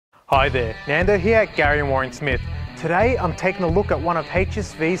Hi there, Nando here at Garry and Warren Smith. Today I'm taking a look at one of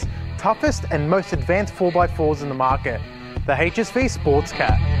HSV's toughest and most advanced 4x4s in the market, the HSV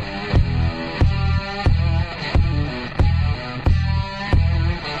SportsCat.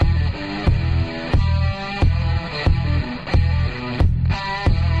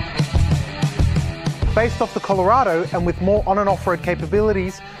 Based off the Colorado and with more on and off-road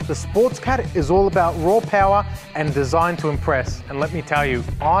capabilities, the SportsCat is all about raw power and designed to impress. And let me tell you,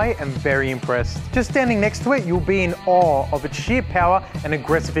 I am very impressed. Just standing next to it, you'll be in awe of its sheer power and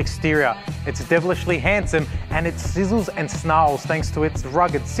aggressive exterior. It's devilishly handsome and it sizzles and snarls thanks to its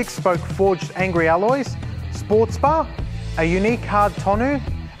rugged 6-spoke forged angry alloys, sports bar, a unique hard tonneau,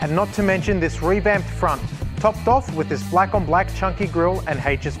 and not to mention this revamped front, topped off with this black on black chunky grille and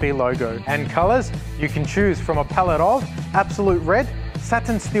HSV logo. And colours, you can choose from a palette of absolute red,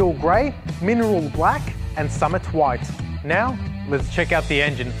 satin steel grey, mineral black and summit white. Now, let's check out the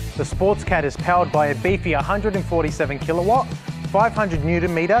engine. The SportsCat is powered by a beefy 147 kilowatt, 500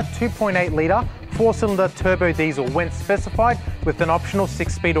 Newton meter, 2.8 litre, 4-cylinder turbo diesel when specified with an optional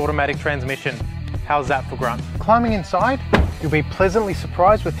 6-speed automatic transmission. How's that for grunt? Climbing inside, you'll be pleasantly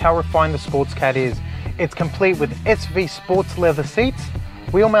surprised with how refined the SportsCat is. It's complete with SV sports leather seats,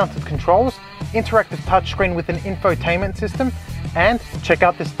 wheel-mounted controls, interactive touchscreen with an infotainment system, and check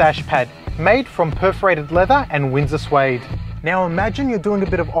out this dash pad, made from perforated leather and Windsor suede. Now imagine you're doing a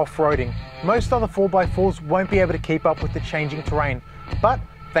bit of off-roading. Most other 4x4s won't be able to keep up with the changing terrain, but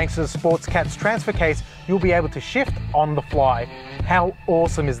thanks to the SportsCat's transfer case, you'll be able to shift on the fly. How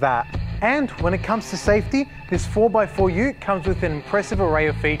awesome is that? And when it comes to safety, this 4x4 ute comes with an impressive array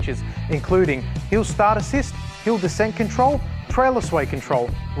of features, including hill start assist, hill descent control, trailer sway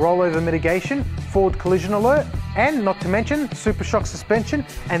control, rollover mitigation, forward collision alert, and not to mention super shock suspension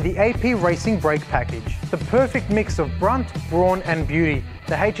and the AP racing brake package. The perfect mix of brunt, brawn and beauty.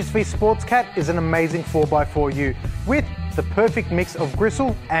 The HSV SportsCat is an amazing 4x4 ute with the perfect mix of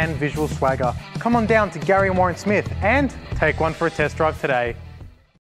gristle and visual swagger. Come on down to Garry and Warren Smith and take one for a test drive today.